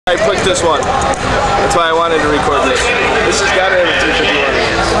I picked this one. That's why I wanted to record this. This has got to have a 351.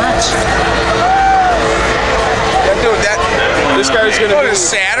 Watch. Yeah, dude, this guy's gonna be a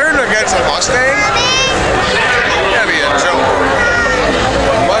Saturn against a Mustang? That'd be a joke.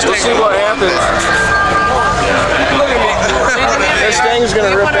 Mustang. We'll see what happens. Look at me. This thing's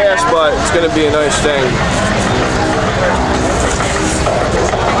gonna rip ass, but it's gonna be a nice thing.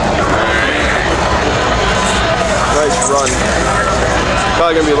 Nice run.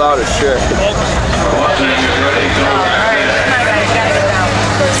 Probably gonna be loud as shit.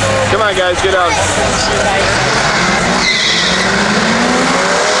 Come on, guys, get out.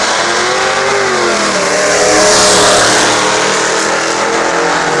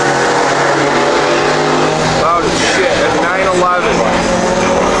 Loud as shit at 911.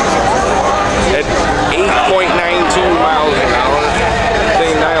 At 8.92 miles an hour.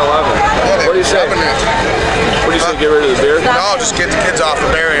 Saying 911. What do you say? What do you say? Get rid of the beer? No, just get the kids off the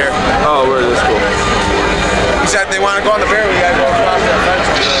barrier. Oh, where is this cool? He said they want to go on the barrier. We gotta go across the fence.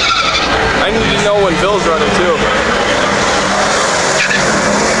 I need to know when Bill's running too.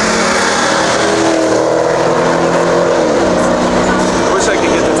 I wish I could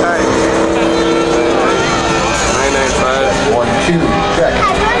get the time. 995. 1, 2, check.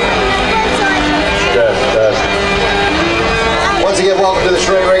 Test. Once again, welcome to the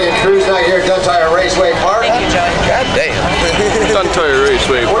Shred Reagan Cruise Night here at Dunn Raceway Park. Thank you, Joey. God damn. Dunn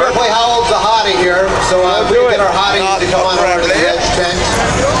Raceway We're going to play How Old's the Hottie here, so we can get our hottie to come on over to the edge tent.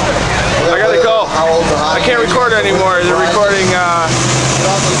 I gotta go. I can't record anymore. They're recording How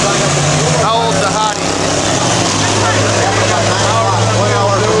Old's the Hottie. 1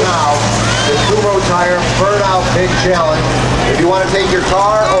 hour from now, the Kuro Tire Burnout Big Challenge. If you want to take your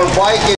car or bike